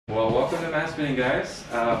Well, welcome to mask fitting, guys.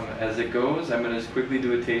 As it goes, I'm going to quickly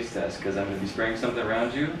do a taste test because I'm going to be spraying something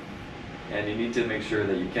around you, and you need to make sure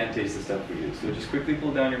that you can taste the stuff we use. So just quickly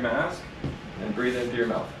pull down your mask and breathe in through your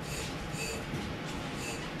mouth.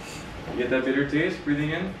 You get that bitter taste breathing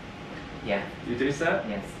in? Yeah. You taste that?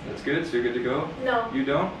 Yes. That's good, so you're good to go? No. You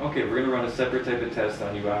don't? Okay, we're going to run a separate type of test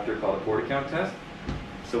on you after called a porta count test.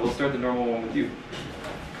 So we'll start the normal one with you.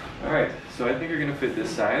 Alright, so I think you're going to fit this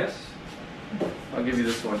size. I'll give you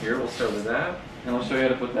this one here, we'll start with that, and I'll show you how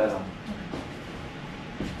to put that on.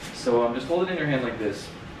 So just hold it in your hand like this.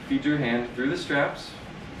 Feed your hand through the straps,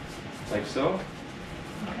 like so.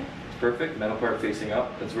 Okay. Perfect, metal part facing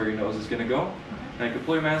up, that's where your nose is going to go. Now you can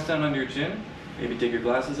pull your mask down under your chin, maybe take your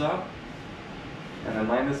glasses off, and then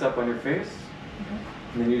line this up on your face.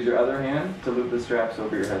 And then use your other hand to loop the straps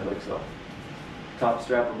over your head like so. Top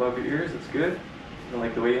strap above your ears, that's good. I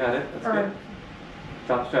like the way you had it, that's good.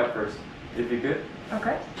 Top strap first, if you could.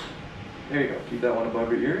 Okay. There you go, keep that one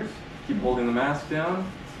above your ears. Keep holding the mask down,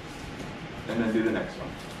 and then do the next one.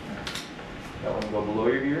 That one will go below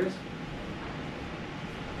your ears.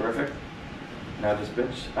 Perfect. Now just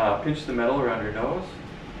pinch the metal around your nose.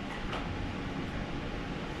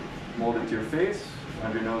 Mold it to your face,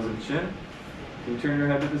 around your nose and chin. Can you turn your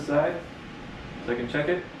head to the side so I can check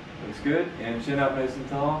it? Looks good. And chin up nice and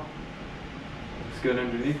tall. Looks good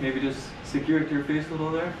underneath. Maybe just secure it to your face a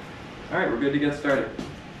little there. Alright, we're good to get started.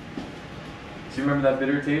 So you remember that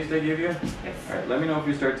bitter taste I gave you? Yes. Alright, let me know if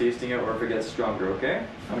you start tasting it or if it gets stronger, okay?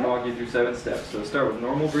 I'm going to walk you through 7 steps. So start with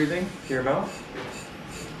normal breathing to your mouth.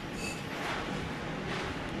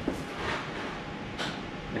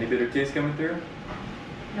 Any bitter taste coming through?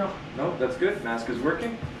 No. No, that's good. Mask is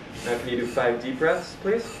working. Now can you do 5 deep breaths,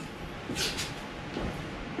 please?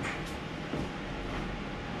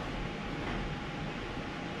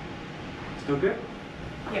 Still good?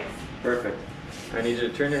 Yes. Perfect. I need you to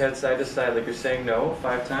turn your head side to side like you're saying no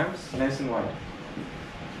 5 times, nice and wide.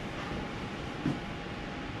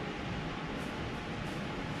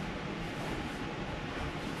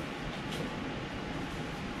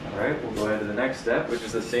 Alright, we'll go ahead to the next step, which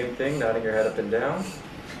is the same thing, nodding your head up and down.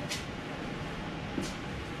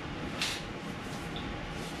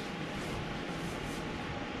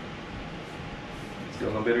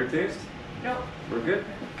 Still no bitter taste? No. We're good?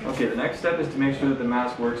 Okay, the next step is to make sure that the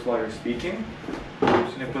mask works while you're speaking. I'm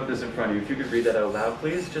just going to put this in front of you. If you could read that out loud,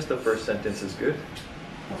 please. Just the first sentence is good.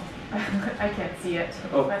 I can't see it.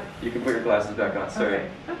 Oh, But... you can put your glasses back on. Sorry. Okay.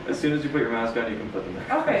 As soon as you put your mask on, you can put them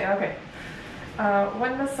back. Okay.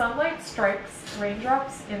 When the sunlight strikes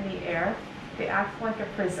raindrops in the air, they act like a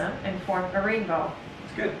prism and form a rainbow.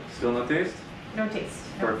 It's good. Still no taste? No taste.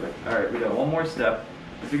 No. Perfect. All right, we got one more step.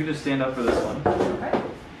 If you could just stand up for this one. Okay.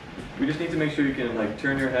 We just need to make sure you can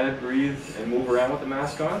turn your head, breathe, and move around with the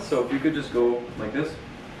mask on. So if you could just go like this,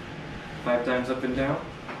 5 times up and down.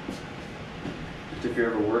 Just if you're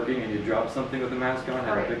ever working and you drop something with the mask on,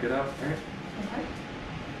 how to pick it up. All right. Okay.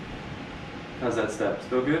 How's that step?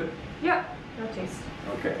 Still good? Yeah. No taste.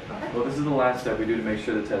 Okay. Well, this is the last step we do to make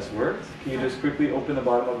sure the test works. Can you just quickly open the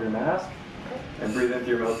bottom of your mask and breathe in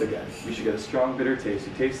through your mouth again? You should get a strong bitter taste.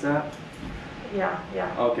 You taste that? Yeah.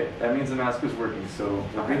 Okay, that means the mask is working, so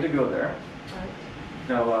we're good to go there. Alright.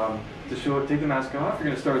 Now, to show it, take the mask off. You're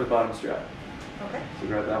going to start with the bottom strap. Okay. So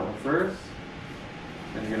grab that one first.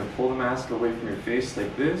 Then you're going to pull the mask away from your face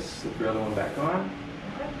like this. Slip your other one back on.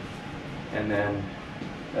 Okay. And then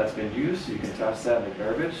that's been used, so you can toss that in the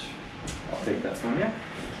garbage. I'll take that from you.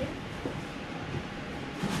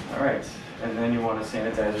 All right, and then you want to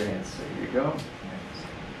sanitize your hands. So here you go.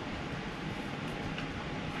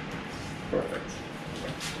 Perfect.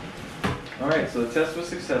 All right, so the test was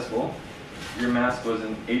successful. Your mask was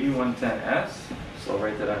an 8110S, so I'll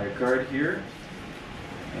write that on your card here.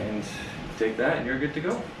 And take that, and you're good to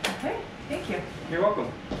go. Okay. Thank you. You're welcome.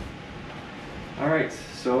 All right,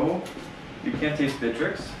 so you can't taste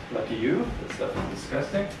Victrix. Lucky you. That stuff is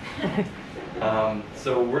disgusting.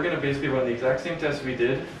 So we're going to basically run the exact same test we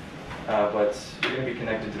did, but you're going to be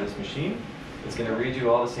connected to this machine. It's going to read you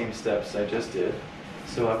all the same steps I just did.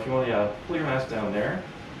 So if you want to pull your mask down there,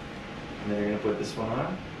 and then you're going to put this one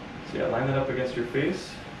on. So yeah, line that up against your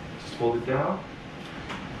face. Just hold it down.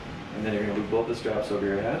 And then you're going to loop both the straps over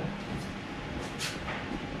your head.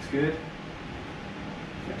 Looks good.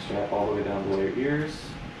 Next strap all the way down below your ears.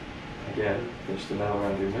 Again, pinch the metal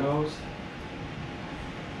around your nose.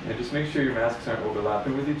 And just make sure your masks aren't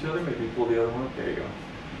overlapping with each other. Maybe pull the other one up. There you go.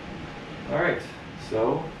 Alright,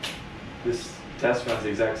 so this test runs the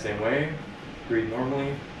exact same way. Breathe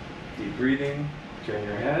normally, deep breathing, turn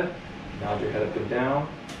your head, nod your head up and down,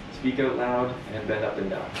 speak out loud, and bend up and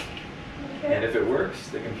down. Okay. And if it works,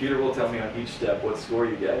 the computer will tell me on each step what score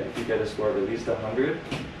you get. If you get a score of at least 100,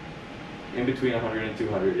 in between 100 and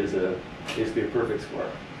 200 is basically a perfect score.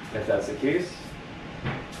 And if that's the case,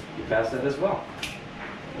 you passed that as well.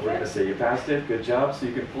 We're going to say you passed it, good job. So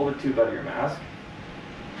you can pull the tube out of your mask.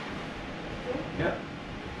 Yeah.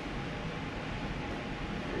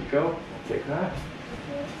 There you go. We'll take that.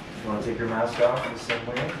 If you want to take your mask off in the same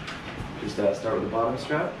way, just start with the bottom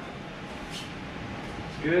strap.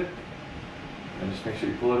 It's good. And just make sure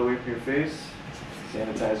you pull it away from your face.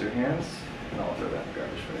 Sanitize your hands. And I'll throw that in the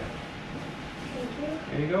garbage for you. Thank you.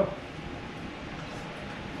 There you go.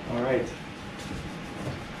 All right.